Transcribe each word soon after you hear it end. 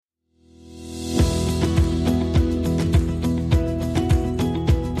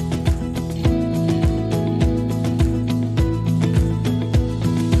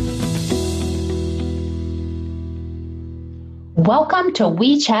Welcome to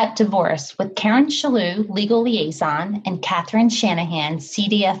We Chat Divorce with Karen Shalhoub, Legal Liaison, and Catherine Shanahan,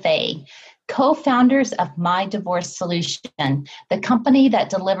 CDFA, co-founders of My Divorce Solution, the company that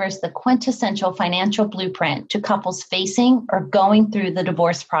delivers the quintessential financial blueprint to couples facing or going through the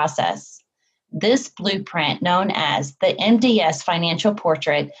divorce process. This blueprint, known as the MDS Financial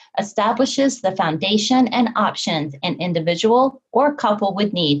Portrait, establishes the foundation and options an individual or couple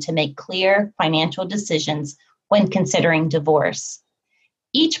would need to make clear financial decisions when considering divorce.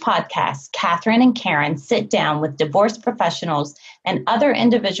 Each podcast, Catherine and Karen sit down with divorce professionals and other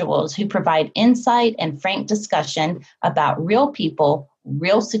individuals who provide insight and frank discussion about real people,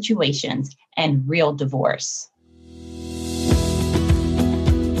 real situations, and real divorce.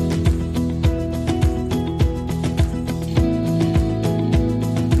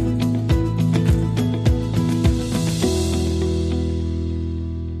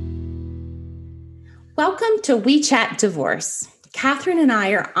 Welcome to We Chat Divorce. Catherine and I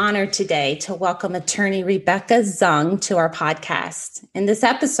are honored today to welcome attorney Rebecca Zung to our podcast. In this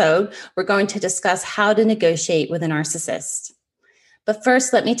episode, we're going to discuss how to negotiate with a narcissist. But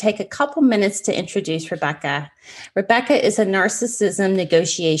first, let me take a couple minutes to introduce Rebecca. Rebecca is a narcissism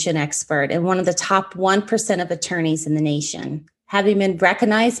negotiation expert and one of the top 1% of attorneys in the nation, having been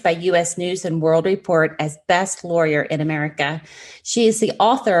recognized by U.S. News and World Report as best lawyer in America. She is the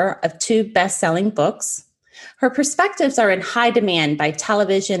author of 2 best-selling books. Her perspectives are in high demand by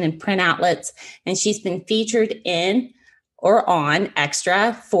television and print outlets, and she's been featured in or on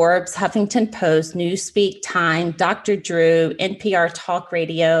Extra, Forbes, Huffington Post, Newsweek, Time, Dr. Drew, NPR Talk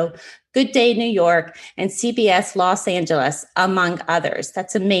Radio, Good Day New York, and CBS Los Angeles, among others.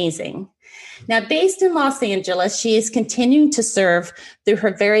 That's amazing. Now, based in Los Angeles, she is continuing to serve through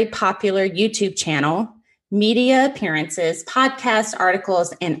her very popular YouTube channel, media appearances, podcast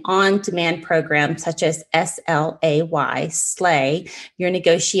articles, and on-demand programs such as SLAY, Slay, Your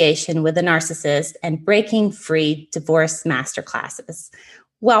Negotiation with a Narcissist, and Breaking Free Divorce Masterclasses.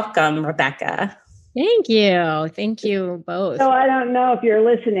 Welcome, Rebecca. Thank you. Thank you both. So I don't know if you're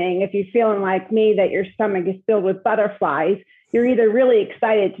listening, if you're feeling like me, that your stomach is filled with butterflies. You're either really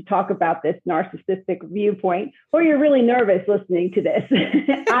excited to talk about this narcissistic viewpoint, or you're really nervous listening to this.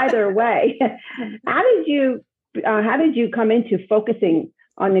 Either way, how did you come into focusing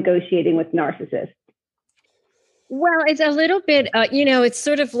on negotiating with narcissists? Well, it's a little bit, it's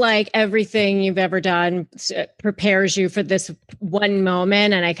sort of like everything you've ever done prepares you for this one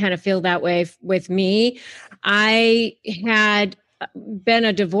moment. And I kind of feel that way with me. I had been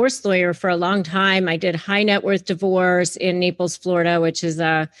a divorce lawyer for a long time. I did high net worth divorce in Naples, Florida, which is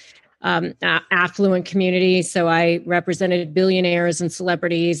a affluent community. So I represented billionaires and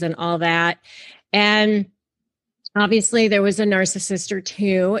celebrities and all that. And obviously there was a narcissist or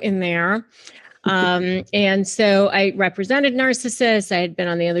two in there. And so I represented narcissists. I had been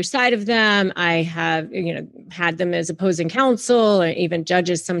on the other side of them. I have, had them as opposing counsel or even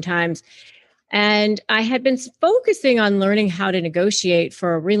judges sometimes. And I had been focusing on learning how to negotiate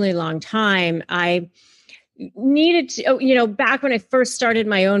for a really long time. I needed to, back when I first started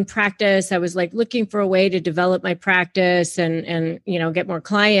my own practice, I was like looking for a way to develop my practice and get more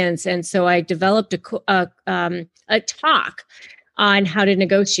clients. And so I developed a talk on how to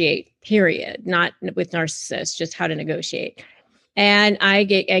negotiate, period, not with narcissists, just how to negotiate. And I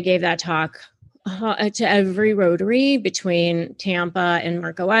gave that talk to every Rotary between Tampa and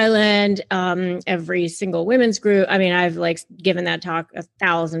Marco Island, every single women's group. I mean, I've given that talk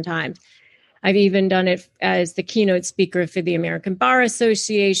 1,000 times. I've even done it as the keynote speaker for the American Bar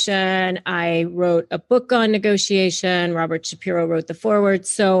Association. I wrote a book on negotiation. Robert Shapiro wrote the foreword.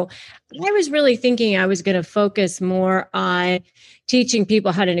 So I was really thinking I was going to focus more on teaching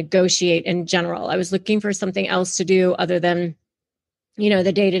people how to negotiate in general. I was looking for something else to do other than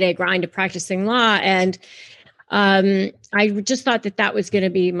the day-to-day grind of practicing law. And I just thought that was going to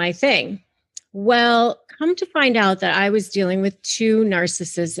be my thing. Well, come to find out that I was dealing with 2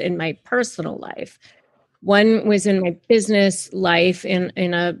 narcissists in my personal life. One was in my business life in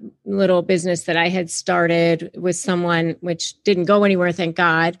a little business that I had started with someone, which didn't go anywhere, thank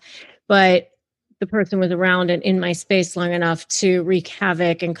God. But the person was around and in my space long enough to wreak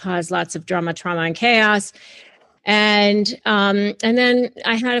havoc and cause lots of drama, trauma, and chaos. And then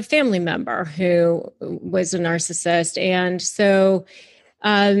I had a family member who was a narcissist. And so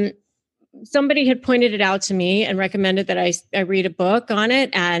somebody had pointed it out to me and recommended that I read a book on it.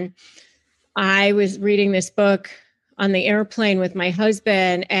 And I was reading this book on the airplane with my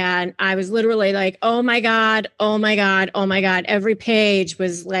husband. And I was literally like, oh my God, oh my God, oh my God. Every page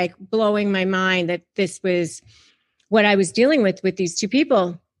was like blowing my mind that this was what I was dealing with these 2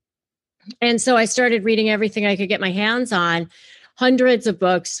 people. And so I started reading everything I could get my hands on hundreds of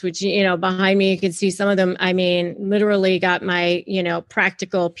books, which, behind me, you can see some of them. I mean, literally got my,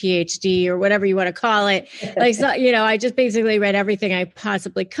 practical PhD or whatever you want to call it. Like, so, I just basically read everything I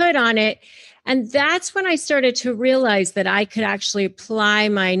possibly could on it. And that's when I started to realize that I could actually apply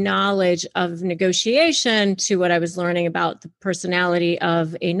my knowledge of negotiation to what I was learning about the personality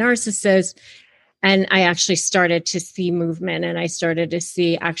of a narcissist. And I actually started to see movement, and I started to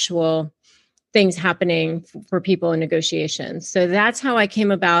see actual things happening for people in negotiations. So that's how I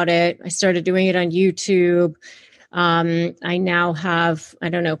came about it. I started doing it on YouTube. I now have,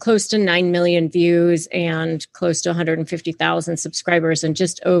 close to 9 million views and close to 150,000 subscribers in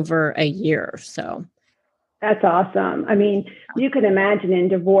just over a year. So that's awesome. I mean, you can imagine in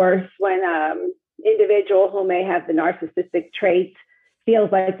divorce when individual who may have the narcissistic traits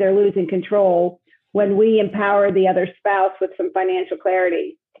feels like they're losing control. When we empower the other spouse with some financial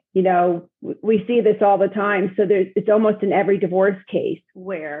clarity, we see this all the time. So it's almost in every divorce case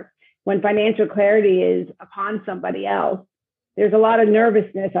where when financial clarity is upon somebody else, there's a lot of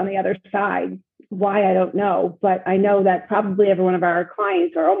nervousness on the other side. Why, I don't know. But I know that probably every one of our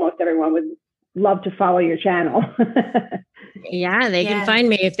clients, or almost everyone, would love to follow your channel. Yeah, they can find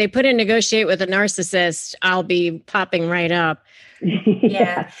me. If they put in negotiate with a narcissist, I'll be popping right up.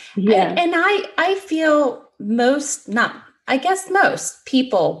 Yeah. And I feel most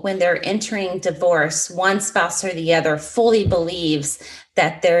people, when they're entering divorce, one spouse or the other fully believes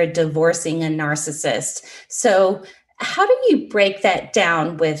that they're divorcing a narcissist. So how do you break that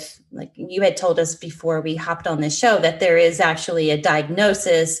down with, like you had told us before we hopped on this show, that there is actually a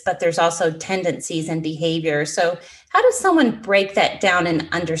diagnosis, but there's also tendencies and behavior. So how does someone break that down and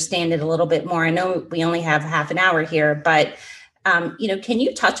understand it a little bit more? I know we only have half an hour here, but can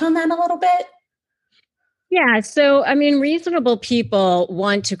you touch on that a little bit? Yeah. So, reasonable people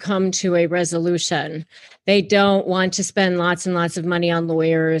want to come to a resolution. They don't want to spend lots and lots of money on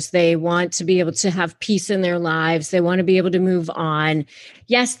lawyers. They want to be able to have peace in their lives. They want to be able to move on.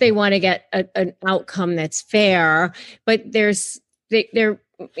 Yes, they want to get an outcome that's fair, but they're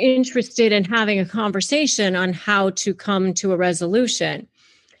interested in having a conversation on how to come to a resolution.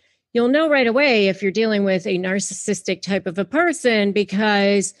 You'll know right away if you're dealing with a narcissistic type of a person,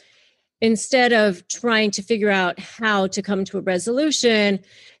 because instead of trying to figure out how to come to a resolution,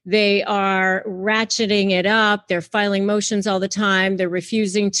 they are ratcheting it up. They're filing motions all the time. They're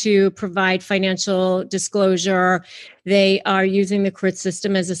refusing to provide financial disclosure. They are using the court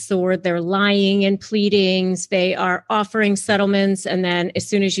system as a sword. They're lying in pleadings. They are offering settlements. And then as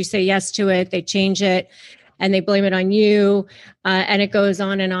soon as you say yes to it, they change it and they blame it on you. And it goes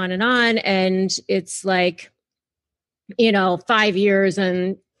on and on and on. And it's like, 5 years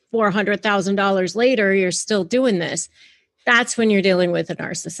and $400,000 later, you're still doing this. That's when you're dealing with a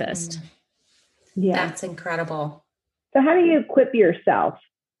narcissist. Yeah. That's incredible. So how do you equip yourself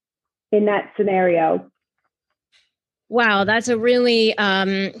in that scenario? Wow, that's a really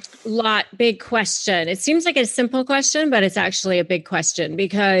big question. It seems like a simple question, but it's actually a big question,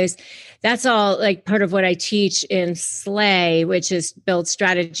 because that's all like part of what I teach in SLAY, which is build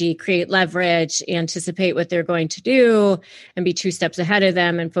strategy, create leverage, anticipate what they're going to do, and be 2 steps ahead of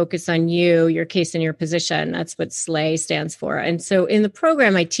them and focus on you, your case, and your position. That's what SLAY stands for. And so in the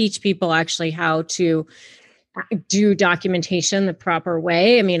program, I teach people actually how to do documentation the proper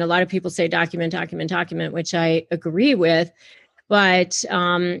way. I mean, a lot of people say document, which I agree with, but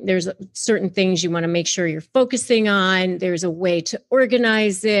there's certain things you want to make sure you're focusing on. There's a way to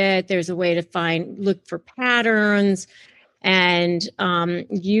organize it. There's a way to look for patterns, and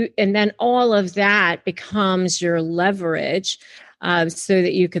then all of that becomes your leverage, so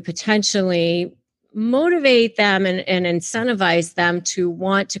that you could potentially motivate them and incentivize them to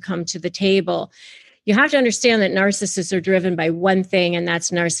want to come to the table. You have to understand that narcissists are driven by one thing, and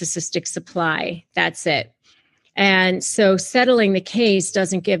that's narcissistic supply. That's it. And so settling the case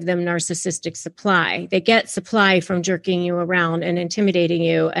doesn't give them narcissistic supply. They get supply from jerking you around and intimidating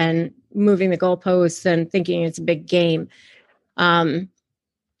you and moving the goalposts and thinking it's a big game.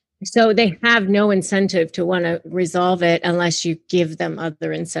 So they have no incentive to want to resolve it unless you give them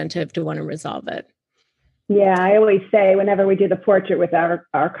other incentive to want to resolve it. Yeah, I always say whenever we do the portrait with our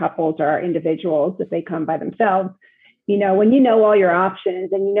couples or our individuals, if they come by themselves, when you know all your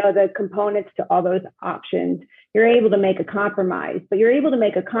options and you know the components to all those options, you're able to make a compromise. But you're able to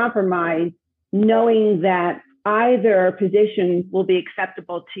make a compromise knowing that either position will be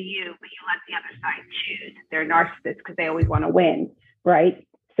acceptable to you, but you let the other side choose. They're narcissists because they always want to win, right?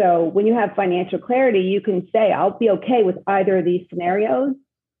 So when you have financial clarity, you can say, I'll be okay with either of these scenarios.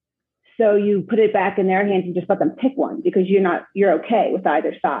 So you put it back in their hands and just let them pick one, because you're okay with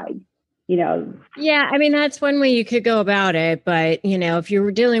either side. Yeah, I mean, that's one way you could go about it. But, if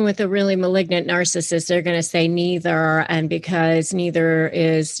you're dealing with a really malignant narcissist, they're going to say neither. And because neither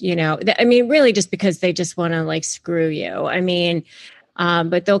is, really just because they just want to like screw you. I mean,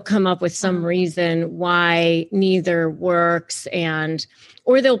 but they'll come up with some reason why neither works,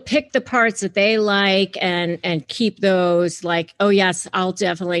 or they'll pick the parts that they like and keep those, like, oh yes, I'll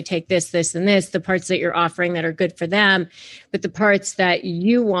definitely take this, and this, the parts that you're offering that are good for them, but the parts that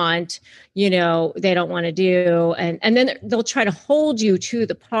you want, they don't want to do. And then they'll try to hold you to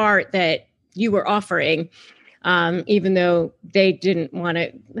the part that you were offering. Even though they didn't want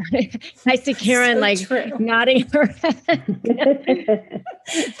to. I see Karen so nodding her head.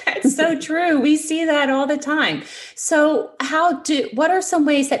 That's so true. We see that all the time. So what are some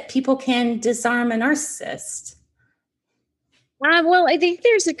ways that people can disarm a narcissist? Well, I think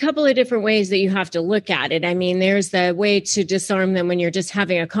there's a couple of different ways that you have to look at it. I mean, there's the way to disarm them when you're just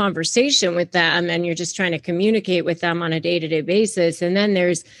having a conversation with them and you're just trying to communicate with them on a day-to-day basis. And then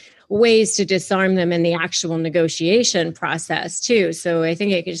there's ways to disarm them in the actual negotiation process too. So I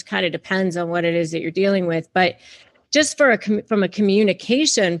think it just kind of depends on what it is that you're dealing with. But just from a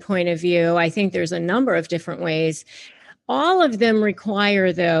communication point of view, I think there's a number of different ways. All of them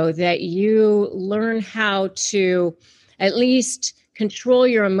require, though, that you learn how to at least control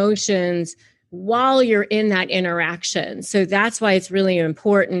your emotions while you're in that interaction. So that's why it's really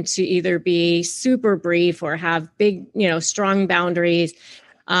important to either be super brief or have big, strong boundaries.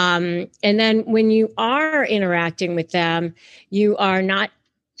 And then when you are interacting with them, you are not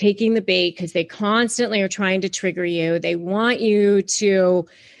taking the bait because they constantly are trying to trigger you. They want you to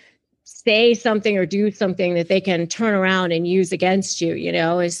say something or do something that they can turn around and use against you.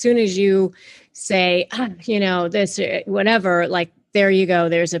 As soon as you say, this, whatever, like, there you go,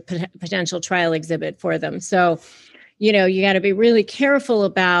 there's a potential trial exhibit for them. So, you got to be really careful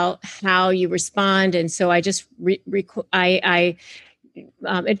about how you respond. And so I just, I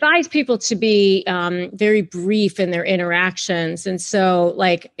advise people to be very brief in their interactions. And so,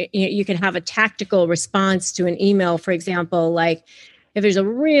 like, you can have a tactical response to an email, for example, like if there's a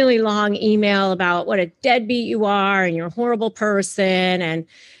really long email about what a deadbeat you are and you're a horrible person and,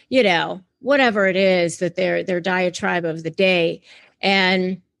 whatever it is that their diatribe of the day.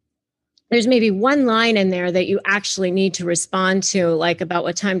 And there's maybe one line in there that you actually need to respond to, like about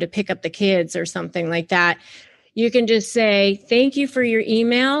what time to pick up the kids or something like that. You can just say, thank you for your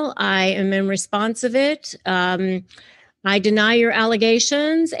email. I am in response of it. I deny your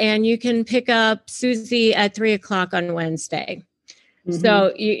allegations, and you can pick up Susie at 3:00 on Wednesday. Mm-hmm.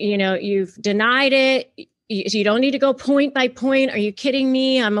 So, you've denied it. You don't need to go point by point. Are you kidding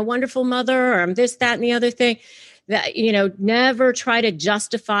me? I'm a wonderful mother, or I'm this, that, and the other thing. That, never try to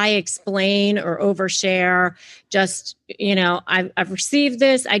justify, explain, or overshare. Just, I've received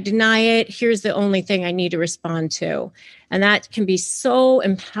this, I deny it. Here's the only thing I need to respond to. And that can be so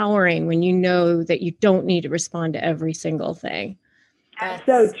empowering when you know that you don't need to respond to every single thing. That's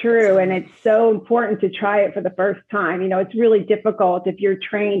so true. And it's so important to try it for the first time. It's really difficult if you're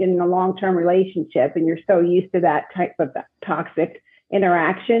trained in a long-term relationship and you're so used to that type of toxic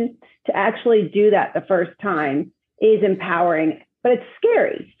interaction. To actually do that the first time is empowering, but it's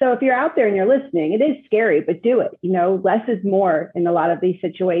scary. So if you're out there and you're listening, it is scary, but do it. Less is more in a lot of these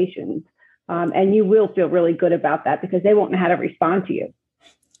situations. And you will feel really good about that because they won't know how to respond to you.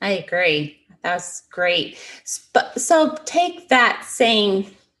 I agree. That's great. So take that same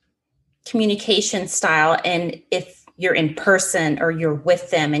communication style, and if you're in person or you're with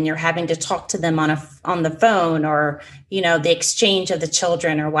them and you're having to talk to them on the phone, or, the exchange of the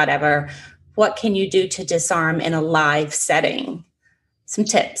children or whatever, what can you do to disarm in a live setting? Some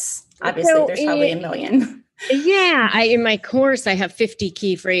tips. Obviously, there's probably a million. Yeah. In my course, I have 50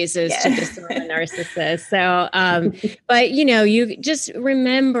 key phrases to disarm a narcissist. So, but you just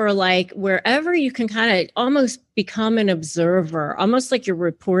remember, like, wherever you can kind of almost become an observer, almost like you're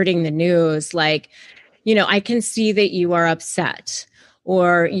reporting the news, like, I can see that you are upset,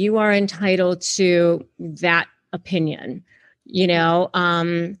 or you are entitled to that opinion,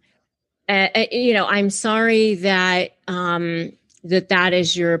 I'm sorry that, that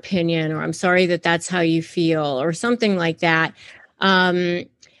is your opinion, or I'm sorry that that's how you feel, or something like that.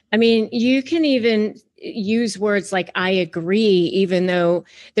 You can even use words like I agree, even though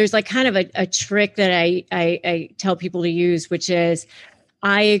there's like kind of a trick that I tell people to use, which is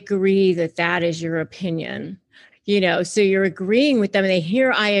I agree that is your opinion. So you're agreeing with them and they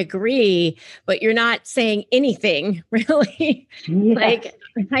hear I agree, but you're not saying anything really. Yeah. Like,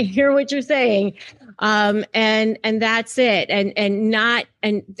 I hear what you're saying. And that's it. And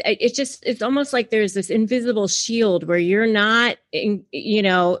it's almost like there's this invisible shield where you're not,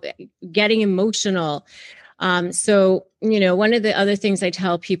 getting emotional. So, one of the other things I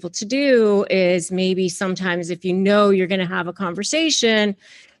tell people to do is maybe sometimes if you're going to have a conversation,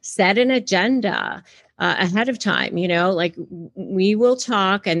 set an agenda ahead of time, like we will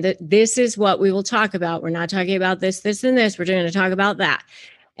talk and this is what we will talk about. We're not talking about this, and this. We're going to talk about that.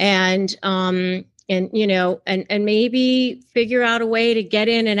 And maybe figure out a way to get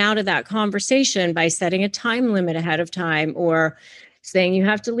in and out of that conversation by setting a time limit ahead of time, or saying you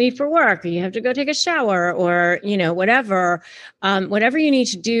have to leave for work, or you have to go take a shower, or, whatever you need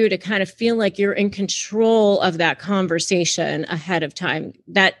to do to kind of feel like you're in control of that conversation ahead of time.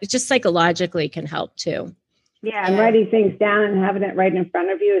 That just psychologically can help too. Yeah. And writing things down and having it right in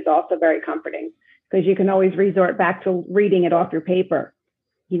front of you is also very comforting, because you can always resort back to reading it off your paper,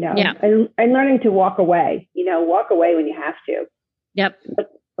 and learning to walk away when you have to. Yep.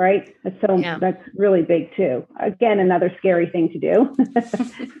 Right. That's really big too. Again, another scary thing to do.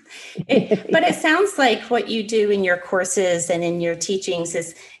 But it sounds like what you do in your courses and in your teachings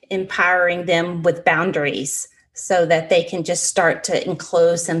is empowering them with boundaries so that they can just start to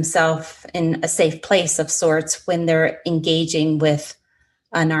enclose themselves in a safe place of sorts when they're engaging with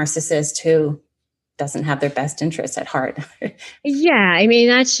a narcissist who doesn't have their best interests at heart. Yeah. I mean,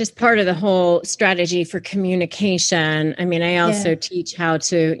 that's just part of the whole strategy for communication. I mean, I also teach how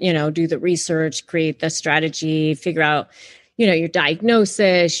to, do the research, create the strategy, figure out, your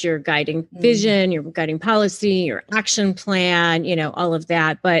diagnosis, your guiding vision, your guiding policy, your action plan, all of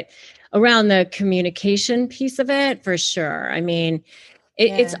that. But around the communication piece of it, for sure. I mean,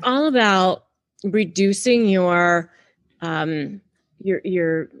 it's all about reducing your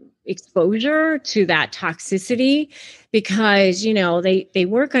exposure to that toxicity, because they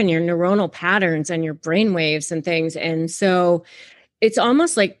work on your neuronal patterns and your brain waves and things, and so it's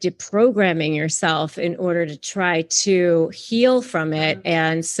almost like deprogramming yourself in order to try to heal from it.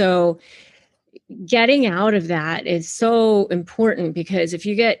 And so getting out of that is so important, because if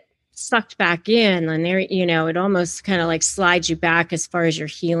you get sucked back in, then there, it almost kind of like slides you back as far as your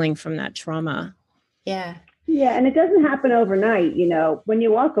healing from that trauma. Yeah. Yeah, and it doesn't happen overnight. When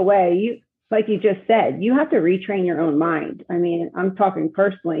you walk away, like you just said, you have to retrain your own mind. I mean, I'm talking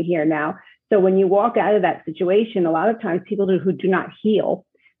personally here now. So when you walk out of that situation, a lot of times people who do not heal,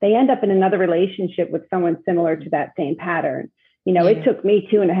 they end up in another relationship with someone similar to that same pattern. It took me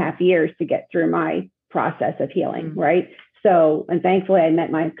 2.5 years to get through my process of healing, right? So, and thankfully I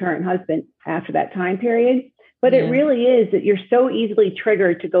met my current husband after that time period. But it really is that you're so easily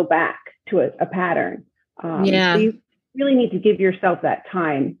triggered to go back to a pattern. So you really need to give yourself that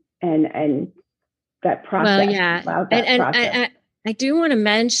time and that process. Well, I do want to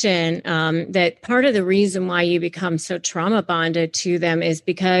mention that part of the reason why you become so trauma bonded to them is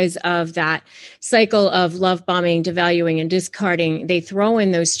because of that cycle of love bombing, devaluing, and discarding. They throw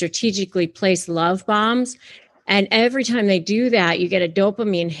in those strategically placed love bombs. And every time they do that, you get a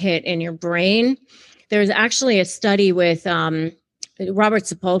dopamine hit in your brain. There's actually a study with Robert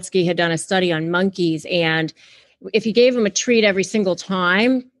Sapolsky had done a study on monkeys, and if you gave them a treat every single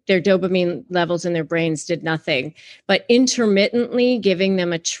time, their dopamine levels in their brains did nothing. But intermittently giving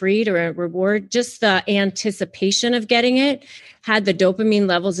them a treat or a reward, just the anticipation of getting it, had the dopamine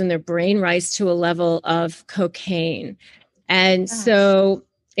levels in their brain rise to a level of cocaine. And so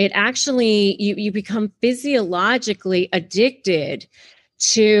it actually, you become physiologically addicted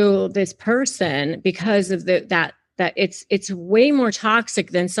to this person because of that it's way more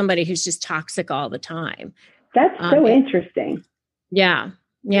toxic than somebody who's just toxic all the time. That's so interesting. Yeah.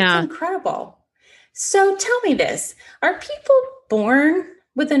 It's incredible. So tell me this, are people born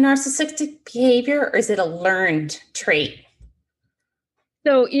with a narcissistic behavior, or is it a learned trait?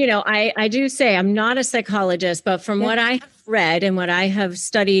 So, I do say I'm not a psychologist, but from what I have read and what I have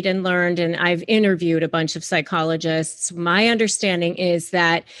studied and learned, and I've interviewed a bunch of psychologists, my understanding is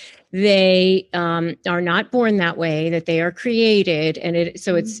that they are not born that way, that they are created. And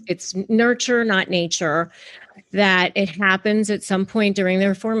it's nurture, not nature, that it happens at some point during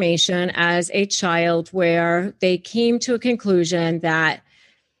their formation as a child where they came to a conclusion that,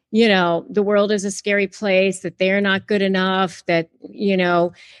 the world is a scary place, that they're not good enough, that,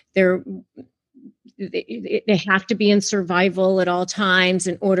 they have to be in survival at all times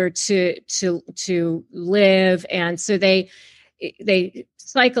in order to live. And so they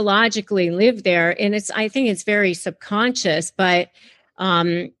psychologically live there. And I think it's very subconscious, but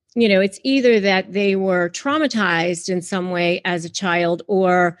it's either that they were traumatized in some way as a child,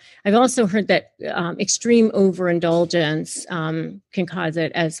 or I've also heard that extreme overindulgence can cause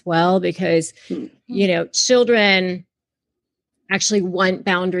it as well, because, children actually want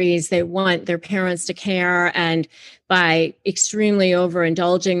boundaries. They want their parents to care. And by extremely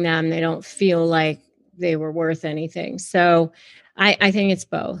overindulging them, they don't feel like they were worth anything. So I think it's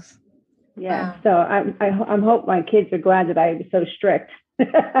both. Yeah. Wow. So I hope my kids are glad that I was so strict.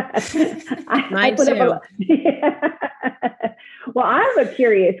 Mine too. Well, I have a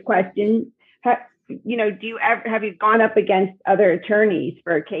curious question. Do you ever have you gone up against other attorneys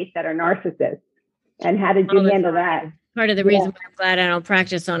for a case that are narcissists, and how did you handle that? Part of the reason why I'm glad I don't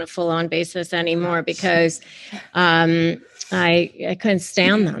practice on a full-on basis anymore, because I couldn't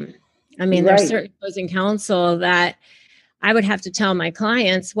stand them. I mean, there's certain opposing counsel that I would have to tell my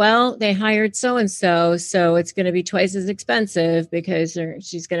clients, well, they hired so-and-so, so it's going to be twice as expensive because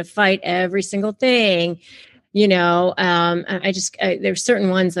she's going to fight every single thing. There's certain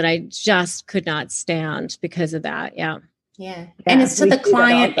ones that I just could not stand because of that. Yeah. And it's to the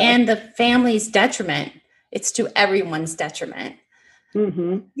client and the family's detriment. It's to everyone's detriment.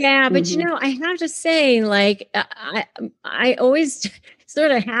 Mm-hmm. Yeah. But, I have to say, like, I always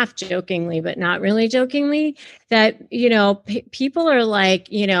sort of half jokingly, but not really jokingly, that, people are like,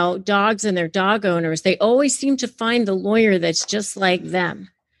 dogs and their dog owners. They always seem to find the lawyer that's just like them.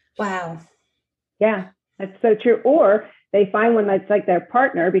 Wow. Yeah, that's so true. Or they find one that's like their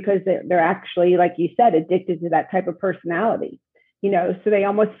partner, because they're actually, like you said, addicted to that type of personality, so they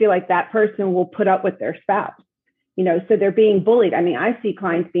almost feel like that person will put up with their spouse, so they're being bullied. I mean, I see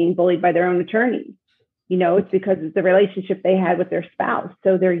clients being bullied by their own attorneys. It's because it's the relationship they had with their spouse.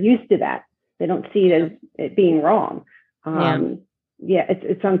 So they're used to that. They don't see it as it being wrong.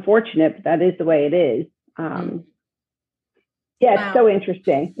 It's unfortunate, but that is the way it is. It's so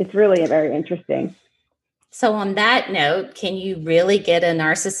interesting. It's really very interesting. So on that note, can you really get a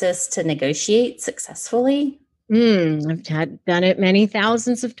narcissist to negotiate successfully? I've done it many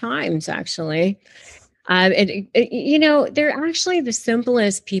thousands of times, actually. They're actually the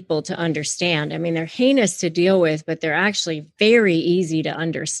simplest people to understand. I mean, they're heinous to deal with, but they're actually very easy to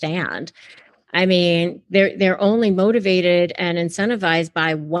understand. I mean, they're only motivated and incentivized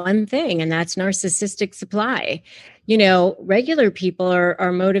by one thing, and that's narcissistic supply. Regular people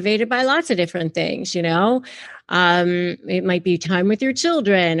are motivated by lots of different things, it might be time with your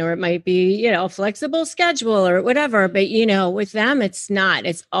children, or it might be, a flexible schedule or whatever. But, with them, it's not.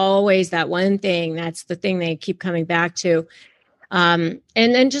 It's always that one thing. That's the thing they keep coming back to. And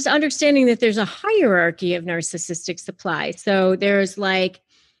then just understanding that there's a hierarchy of narcissistic supply. So there's like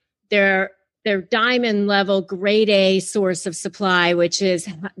their diamond level grade A source of supply, which is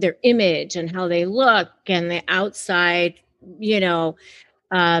their image and how they look, and the outside,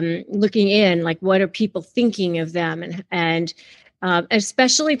 looking in, like, what are people thinking of them, and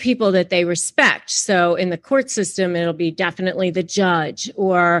especially people that they respect. So in the court system, it'll be definitely the judge,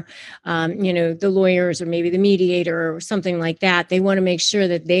 or the lawyers, or maybe the mediator, or something like that. They want to make sure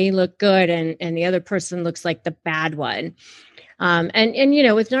that they look good, and the other person looks like the bad one. And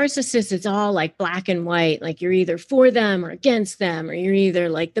with narcissists, it's all like black and white. Like, you're either for them or against them, or you're either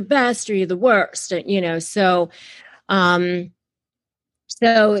like the best or you're the worst.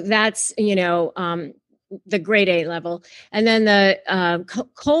 So that's, the grade A level. And then the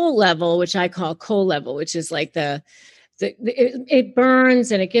coal level, which I call coal level, which is like it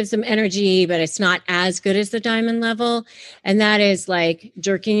burns and it gives them energy, but it's not as good as the diamond level. And that is like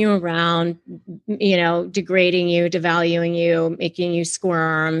jerking you around, degrading you, devaluing you, making you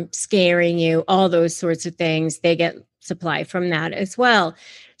squirm, scaring you, all those sorts of things. They get supply from that as well.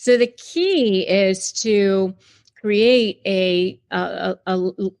 So the key is to create a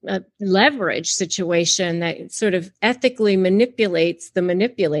leverage situation that sort of ethically manipulates the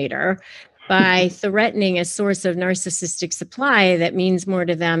manipulator by threatening a source of narcissistic supply that means more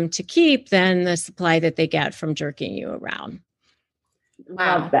to them to keep than the supply that they get from jerking you around.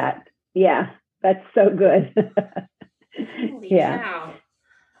 Wow. Love that. Yeah, that's so good. Yeah. Wow.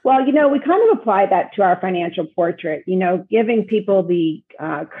 Well, we kind of apply that to our financial portrait, giving people the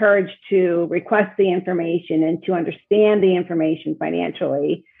courage to request the information and to understand the information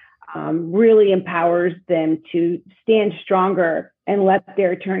financially really empowers them to stand stronger and let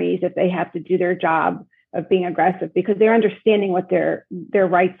their attorneys, if they have to do their job of being aggressive, because they're understanding what their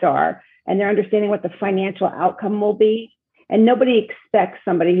rights are, and they're understanding what the financial outcome will be. And nobody expects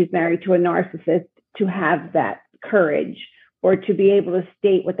somebody who's married to a narcissist to have that courage or to be able to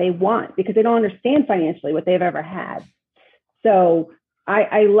state what they want, because they don't understand financially what they've ever had. So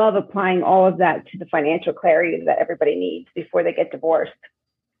I love applying all of that to the financial clarity that everybody needs before they get divorced.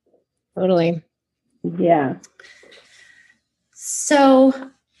 Totally. Yeah.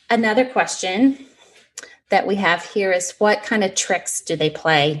 So another question that we have here is, what kind of tricks do they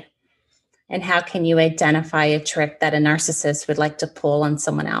play? And how can you identify a trick that a narcissist would like to pull on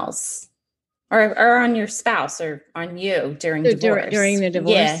someone else, or on your spouse, or on you during divorce? During the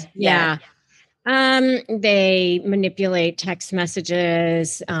divorce? Yeah. They manipulate text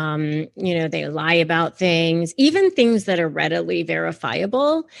messages. They lie about things, even things that are readily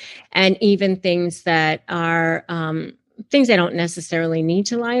verifiable, and even things that are things they don't necessarily need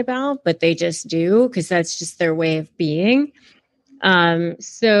to lie about, but they just do because that's just their way of being.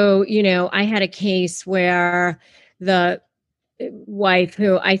 I had a case where the wife,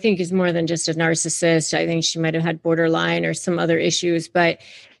 who I think is more than just a narcissist, I think she might have had borderline or some other issues, but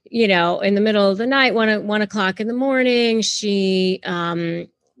in the middle of the night, 1 o'clock in the morning, she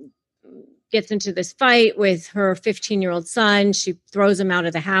gets into this fight with her 15-year-old son. She throws him out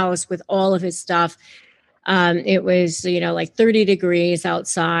of the house with all of his stuff. It was, like 30 degrees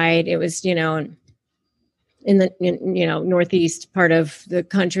outside. It was, in the northeast part of the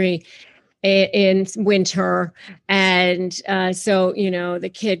country in winter. And so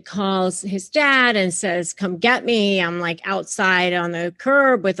the kid calls his dad and says, come get me. I'm like outside on the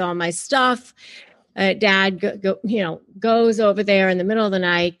curb with all my stuff. Dad goes over there in the middle of the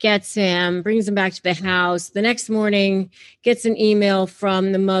night, gets him, brings him back to the house. The next morning gets an email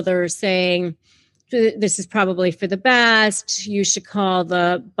from the mother saying, this is probably for the best. You should call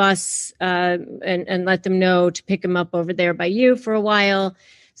the bus and let them know to pick him up over there by you for a while.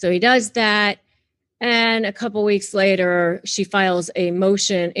 So he does that. And a couple weeks later, she files a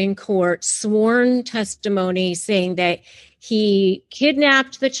motion in court, sworn testimony saying that he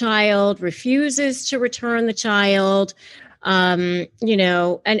kidnapped the child, refuses to return the child, and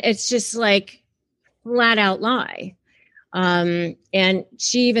it's just like flat out lie. And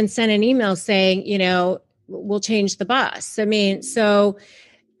she even sent an email saying, we'll change the bus.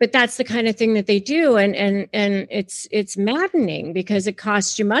 But that's the kind of thing that they do. And it's maddening because it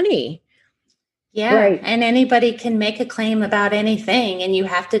costs you money. Yeah. Right. And anybody can make a claim about anything, and you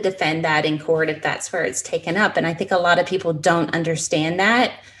have to defend that in court if that's where it's taken up. And I think a lot of people don't understand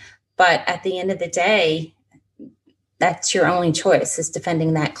that. But at the end of the day, that's your only choice, is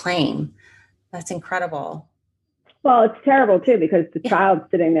defending that claim. That's incredible. Well, it's terrible too, because the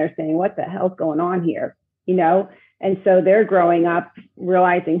child's sitting there saying, what the hell's going on here? And so they're growing up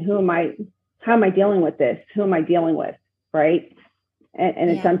realizing, how am I dealing with this? Who am I dealing with? Right.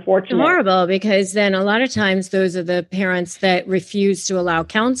 And it's unfortunate. It's horrible, because then a lot of times those are the parents that refuse to allow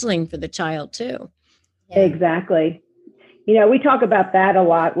counseling for the child too. Yeah. Exactly. We talk about that a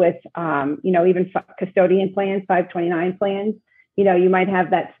lot with, even custodian plans, 529 plans. You might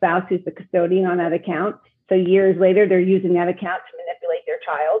have that spouse who's the custodian on that account. So years later, they're using that account to manipulate their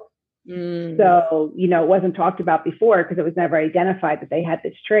child. So, it wasn't talked about before because it was never identified that they had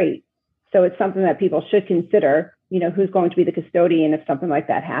this trait. So it's something that people should consider, who's going to be the custodian if something like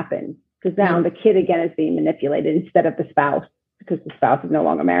that happens. Because now the kid, again, is being manipulated instead of the spouse, because the spouse is no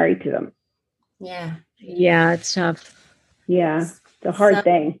longer married to them. Yeah. Yeah, it's tough. Yeah, it's a hard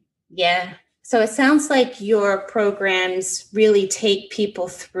thing. Yeah. So it sounds like your programs really take people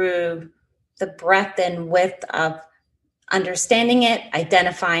through the breadth and width of understanding it,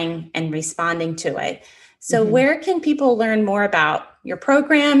 identifying, and responding to it. So where can people learn more about your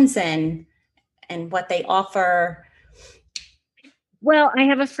programs and what they offer? Well, I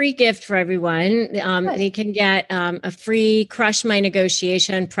have a free gift for everyone. They can get a free Crush My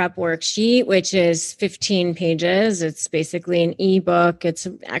Negotiation prep worksheet, which is 15 pages. It's basically an ebook. It's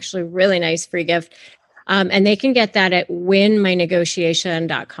actually a really nice free gift. And they can get that at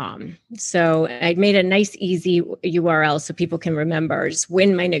winmynegotiation.com. So I made a nice, easy URL so people can remember. It's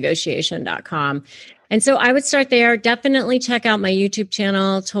winmynegotiation.com. And so I would start there. Definitely check out my YouTube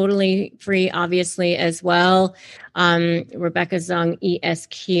channel, totally free, obviously, as well. Rebecca Zung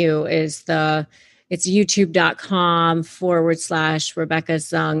ESQ is it's youtube.com/Rebecca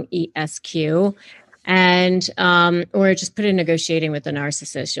Zung ESQ. And, or just put in Negotiating with the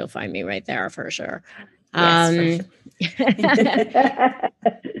Narcissist. You'll find me right there for sure. Yes, for sure.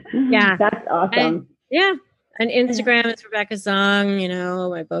 Yeah. That's awesome. And Instagram is Rebecca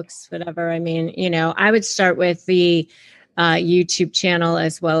Zung, my books, whatever. I mean, I would start with the YouTube channel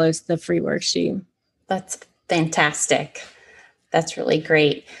as well as the free worksheet. That's fantastic. That's really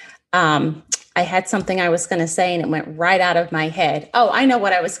great. I had something I was going to say and it went right out of my head. Oh, I know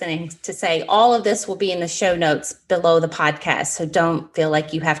what I was going to say. All of this will be in the show notes below the podcast. So don't feel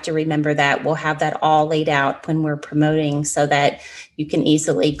like you have to remember that. We'll have that all laid out when we're promoting so that you can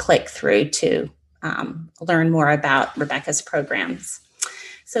easily click through to learn more about Rebecca's programs.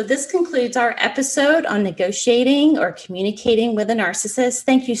 So this concludes our episode on negotiating or communicating with a narcissist.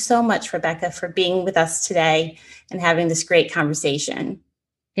 Thank you so much, Rebecca, for being with us today and having this great conversation.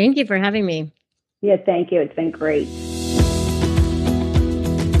 Thank you for having me. Yeah, thank you. It's been great.